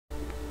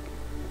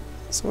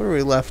So what are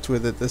we left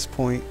with at this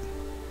point?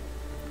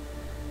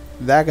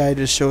 That guy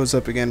just shows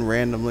up again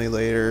randomly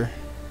later.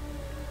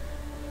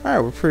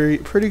 Alright, we're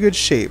pretty good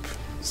shape.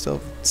 Still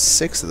have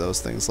 6 of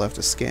those things left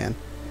to scan.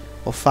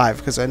 Well, 5,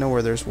 because I know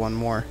where there's one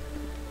more.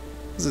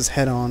 Let's just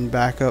head on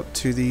back up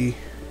to the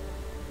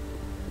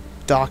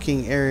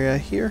docking area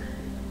here.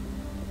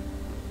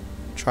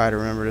 Try to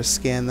remember to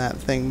scan that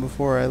thing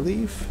before I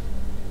leave.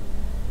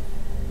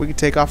 We can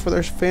take off with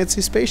our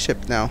fancy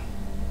spaceship now.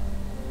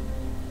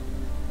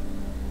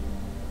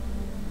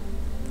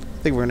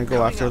 I think we're going to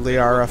go after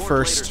Liara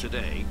first.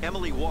 Today,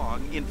 Emily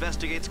Wong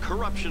investigates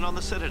corruption on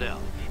the Citadel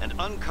and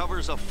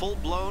uncovers a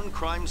full-blown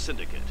crime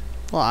syndicate.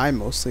 Well, I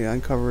mostly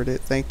uncovered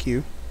it. Thank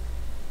you.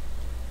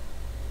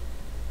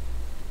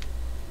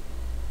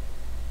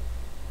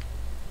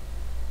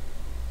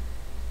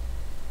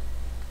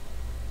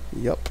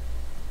 Yup.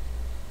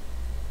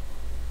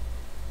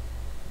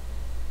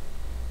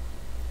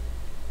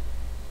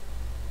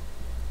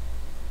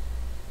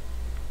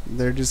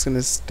 They're just going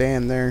to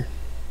stand there.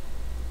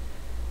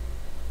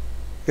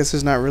 I guess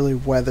there's not really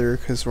weather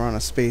because we're on a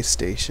space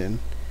station,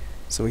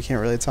 so we can't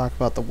really talk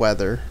about the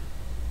weather.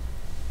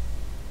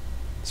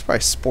 It's probably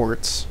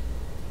sports.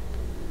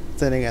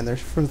 Then again, they're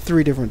from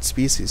 3 different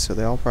species, so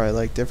they all probably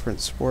like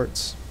different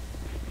sports.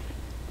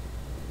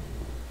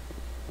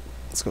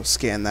 Let's go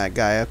scan that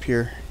guy up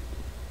here.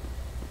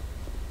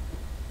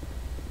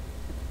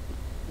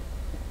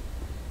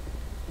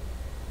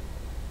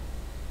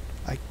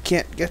 I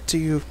can't get to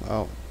you.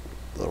 Oh,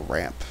 little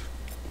ramp.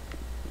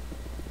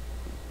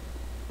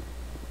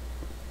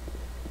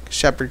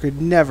 Shepard could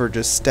never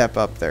just step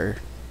up there.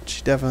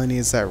 She definitely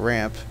needs that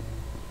ramp.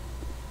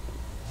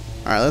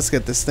 Alright, let's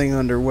get this thing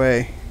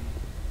underway.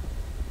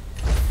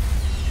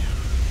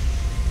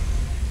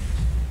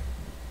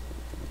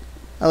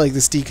 I like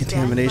this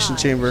decontamination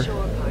chamber.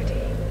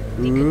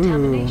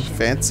 Ooh,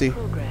 fancy.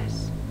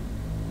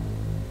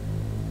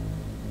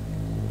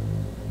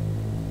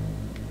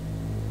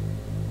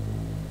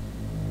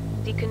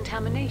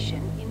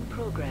 Decontamination in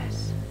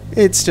progress.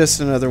 It's just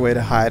another way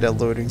to hide a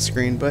loading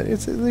screen, but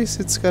at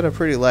least it's got a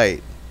pretty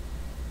light.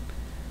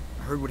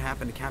 I heard what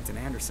happened to Captain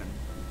Anderson.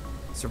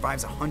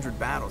 Survives 100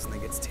 battles and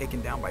then gets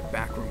taken down by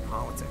backroom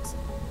politics.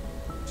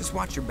 Just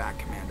watch your back,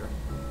 Commander.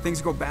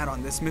 Things go bad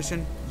on this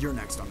mission, you're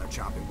next on their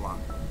chopping block.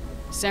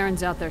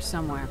 Saren's out there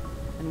somewhere,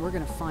 and we're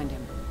gonna find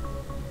him.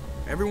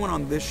 Everyone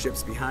on this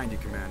ship's behind you,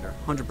 Commander.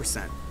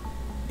 100%.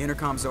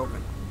 Intercom's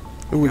open.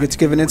 Ooh, we get to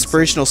give an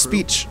inspirational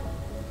speech.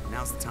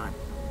 Now's the time.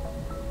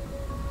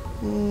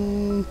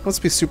 Let's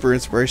be super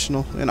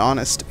inspirational and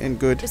honest and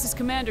good. This is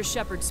Commander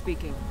Shepard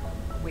speaking.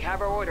 We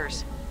have our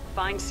orders.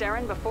 Find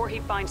Saren before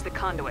he finds the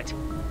conduit.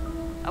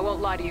 I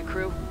won't lie to you,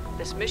 crew.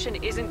 This mission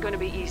isn't going to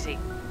be easy.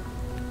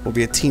 We'll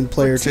be a team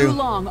player For too too.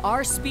 long,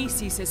 our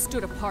species has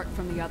stood apart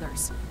from the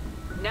others.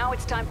 Now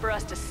it's time for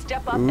us to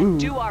step up and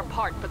do our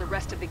part for the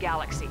rest of the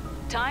galaxy.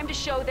 Time to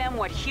show them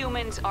what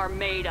humans are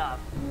made of.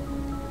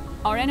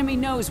 Our enemy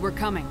knows we're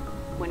coming.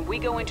 When we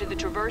go into the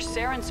Traverse,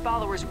 Saren's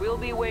followers will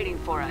be waiting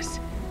for us.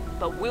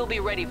 But we'll be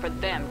ready for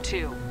them,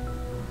 too.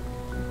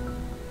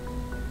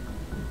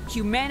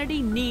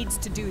 Humanity needs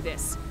to do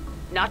this.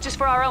 Not just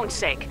for our own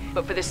sake,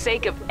 but for the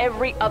sake of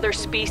every other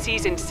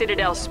species in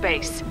Citadel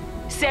space.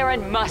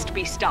 Saren must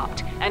be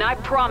stopped, and I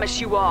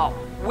promise you all,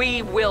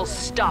 we will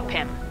stop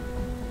him.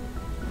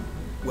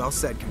 Well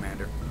said,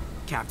 Commander.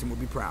 Captain will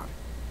be proud.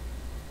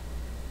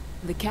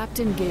 The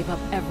captain gave up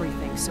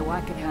everything so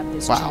I could have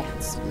this Wow.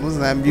 chance.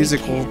 Wasn't that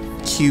musical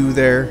cue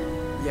there?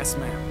 Yes,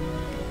 ma'am.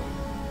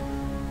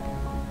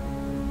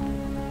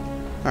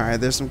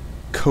 Alright, there's some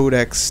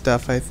codex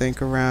stuff I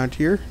think around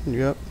here.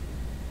 Yep.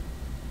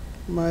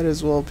 Might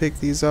as well pick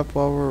these up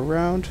while we're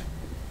around.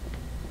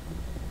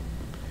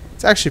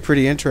 It's actually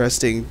pretty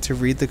interesting to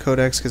read the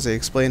codex because they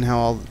explain how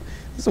all...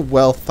 This is a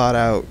well thought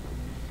out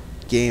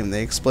game.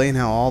 They explain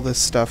how all this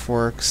stuff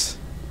works.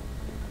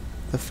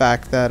 The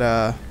fact that,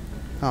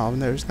 oh,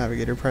 there's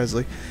Navigator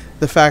Presley.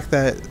 The fact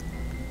that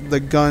the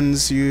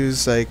guns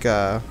use, like,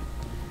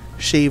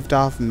 shaved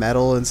off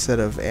metal instead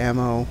of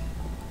ammo.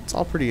 It's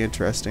all pretty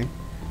interesting.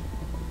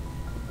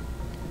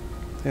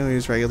 They don't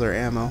use regular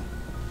ammo.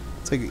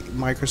 It's like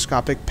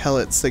microscopic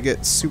pellets that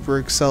get super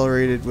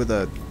accelerated with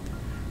a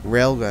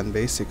railgun,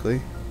 basically.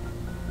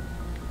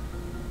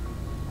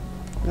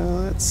 Now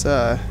let's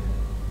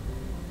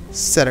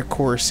set a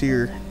course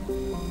here.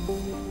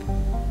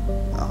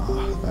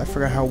 Oh, I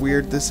forgot how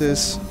weird this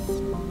is.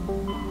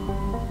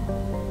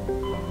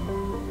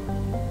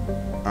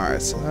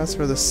 Alright, so that's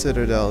where the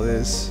Citadel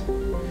is.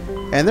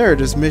 And there are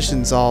just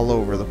missions all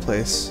over the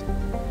place.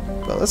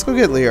 But let's go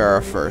get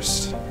Liara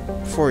first.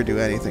 Before we do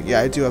anything. Yeah,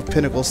 I do have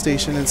Pinnacle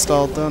Station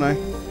installed, don't I?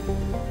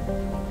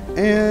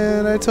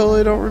 And I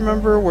totally don't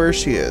remember where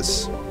she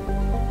is.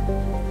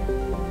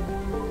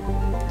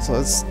 So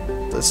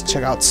let's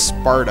check out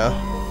Sparta.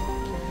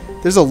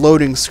 There's a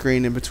loading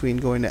screen in between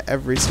going to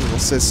every single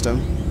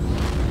system.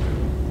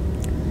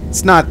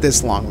 It's not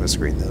this long of a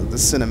screen though, the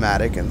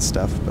cinematic and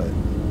stuff, but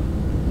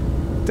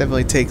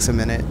definitely takes a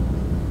minute.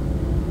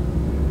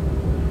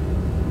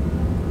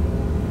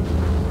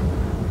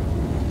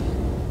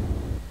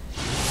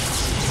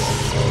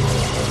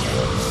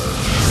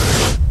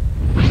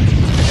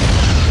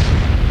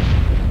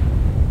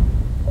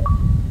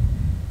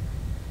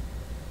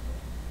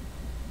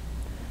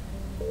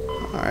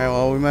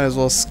 as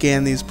well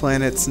scan these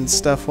planets and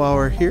stuff while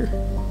we're here.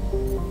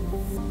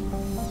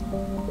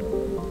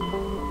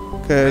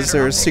 Because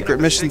there's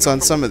secret missions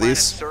on some of these.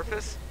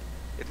 Surface?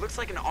 It looks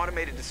like an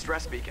automated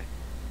distress beacon.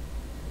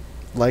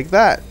 Like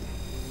that.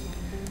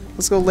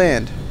 Let's go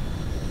land.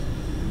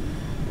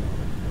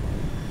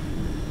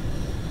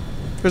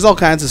 There's all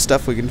kinds of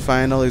stuff we can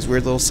find, all these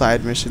weird little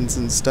side missions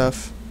and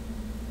stuff.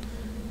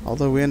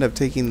 Although we end up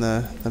taking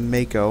the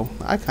Mako.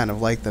 I kind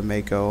of like the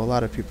Mako. A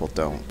lot of people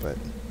don't, but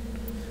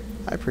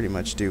I pretty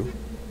much do.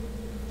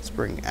 Let's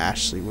bring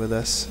Ashley with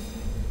us.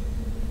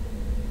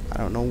 I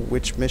don't know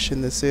which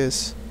mission this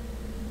is.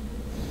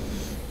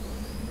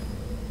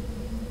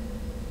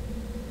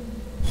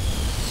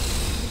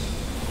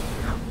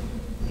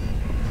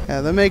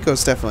 Yeah, the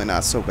Mako's definitely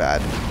not so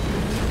bad.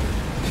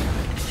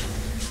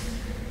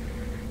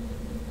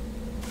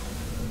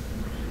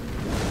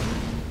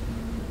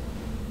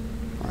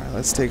 Alright,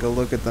 let's take a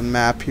look at the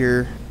map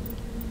here.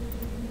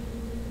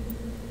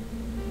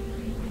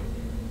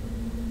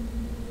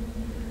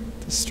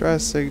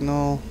 Distress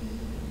signal,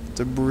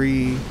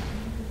 debris,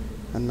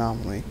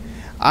 anomaly.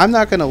 I'm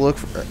not going to look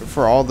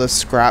for all the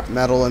scrap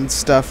metal and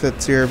stuff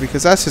that's here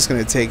because that's just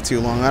going to take too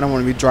long. I don't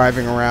want to be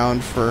driving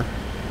around for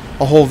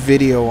a whole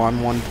video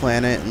on one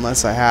planet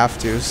unless I have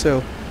to.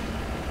 So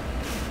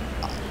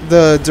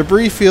the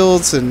debris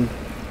fields and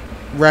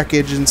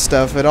wreckage and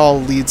stuff, it all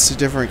leads to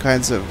different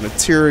kinds of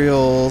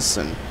materials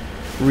and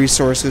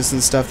resources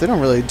and stuff. They don't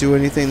really do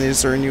anything. They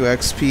just earn you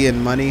XP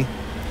and money.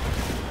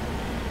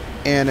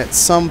 And at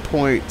some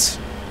point,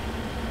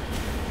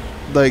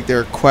 like, there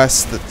are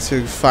quests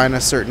to find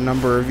a certain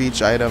number of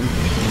each item.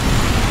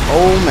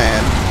 Oh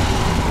man.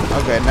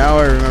 Okay, now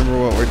I remember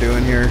what we're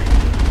doing here.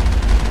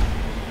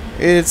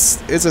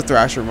 It's a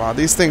Thresher mod.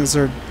 These things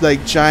are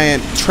like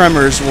giant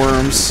Tremors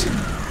worms.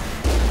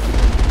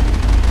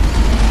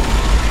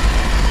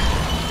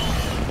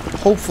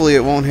 Hopefully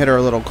it won't hit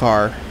our little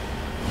car.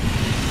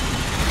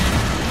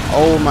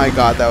 Oh my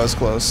god, that was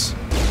close.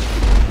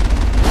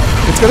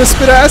 It's gonna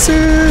spit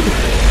acid!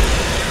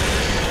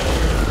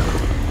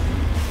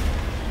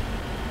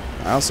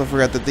 I also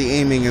forgot that the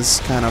aiming is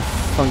kind of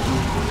funky.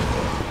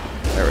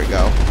 There we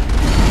go.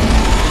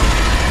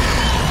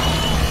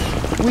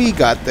 We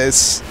got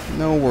this.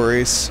 No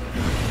worries.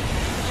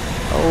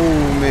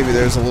 Oh, maybe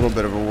there's a little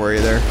bit of a worry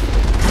there.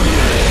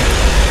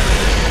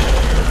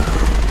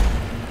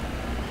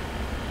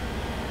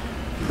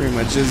 Pretty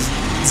much just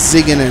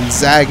zigging and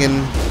zagging.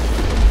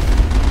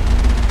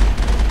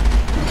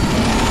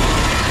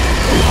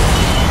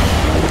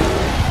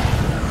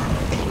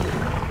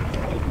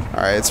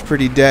 Alright, it's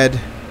pretty dead.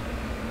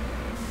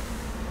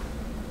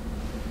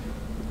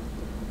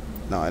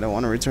 No, I don't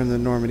want to return to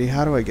Normandy.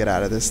 How do I get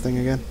out of this thing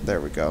again? There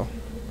we go.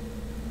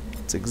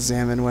 Let's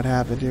examine what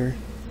happened here.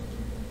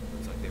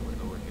 Looks like they were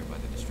lowered here by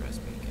the distress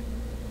beacon.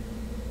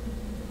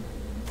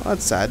 Well,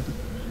 that's sad.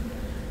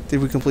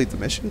 Did we complete the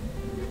mission?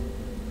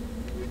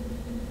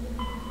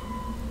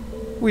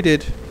 We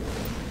did.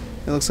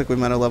 It looks like we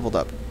might have leveled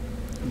up.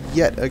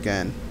 Yet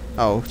again.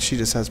 Oh, she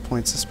just has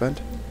points to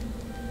spend.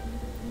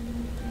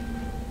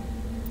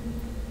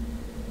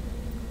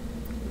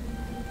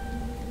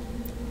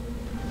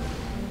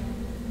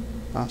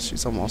 Oh,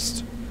 she's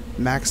almost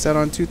maxed out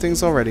on 2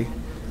 things already.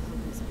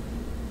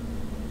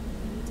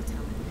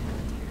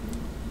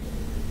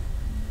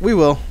 We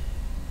will.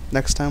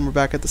 Next time we're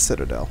back at the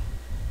Citadel.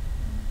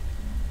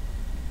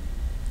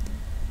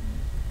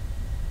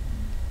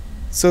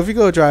 So if you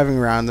go driving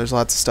around, there's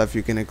lots of stuff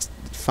you can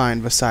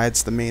find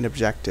besides the main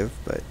objective,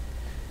 but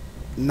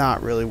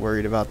not really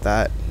worried about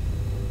that.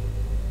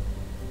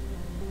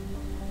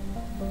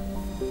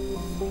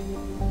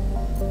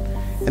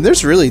 And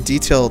there's really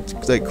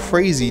detailed, like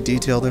crazy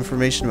detailed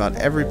information about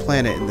every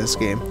planet in this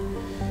game.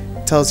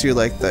 It tells you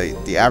like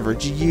the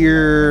average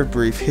year,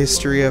 brief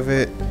history of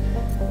it.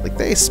 Like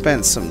they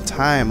spent some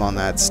time on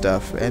that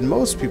stuff, and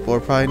most people are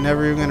probably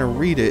never even gonna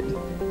read it.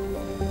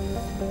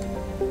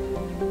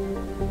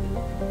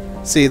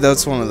 See,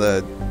 that's one of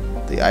the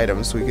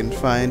items we can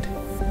find.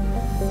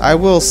 I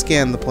will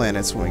scan the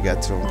planets when we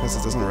get to them because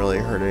it doesn't really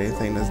hurt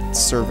anything to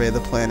survey the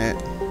planet.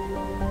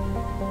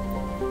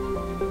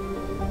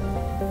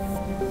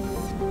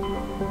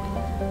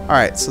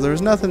 Alright, so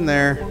there's nothing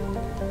there.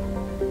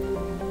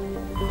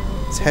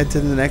 Let's head to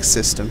the next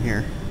system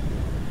here.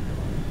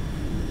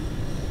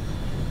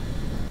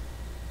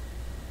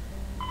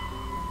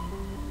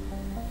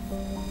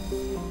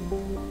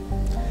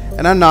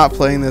 And I'm not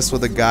playing this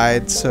with a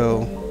guide,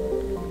 so...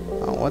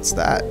 Oh, what's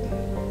that?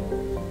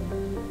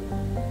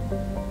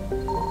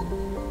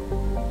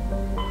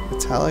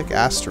 Metallic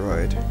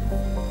asteroid.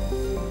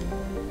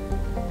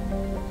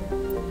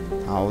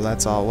 Oh,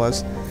 that's all it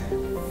was.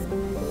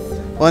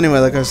 Well, anyway,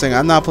 like I was saying,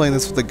 I'm not playing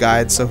this with a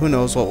guide, so who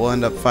knows what we'll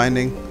end up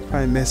finding.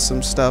 Probably miss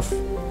some stuff.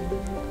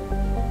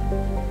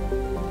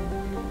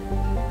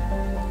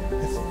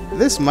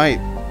 This might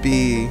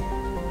be...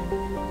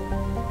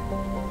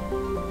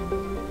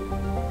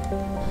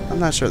 I'm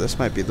not sure, this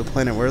might be the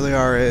planet where the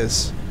R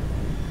is.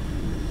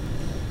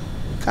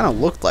 Kind of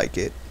looked like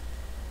it.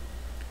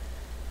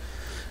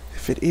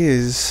 If it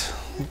is,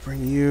 We'll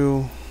bring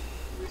you.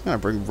 I'm gonna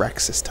bring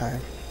Rex this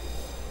time.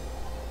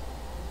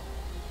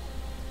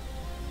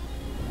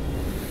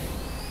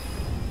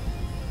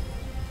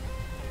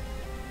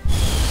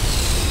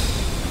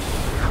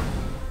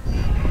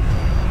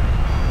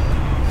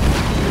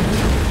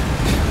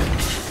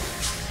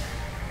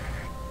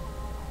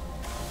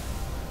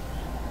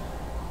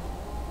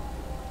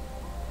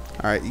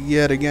 Alright,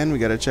 yet again, we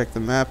gotta check the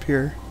map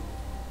here.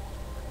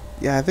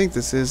 Yeah, I think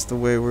this is the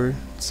way we're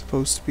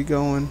supposed to be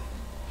going.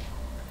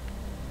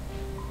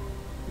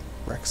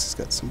 Rex has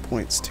got some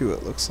points too,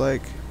 it looks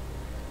like.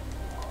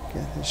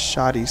 Get his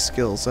shoddy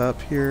skills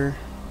up here.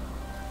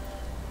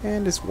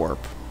 And his warp.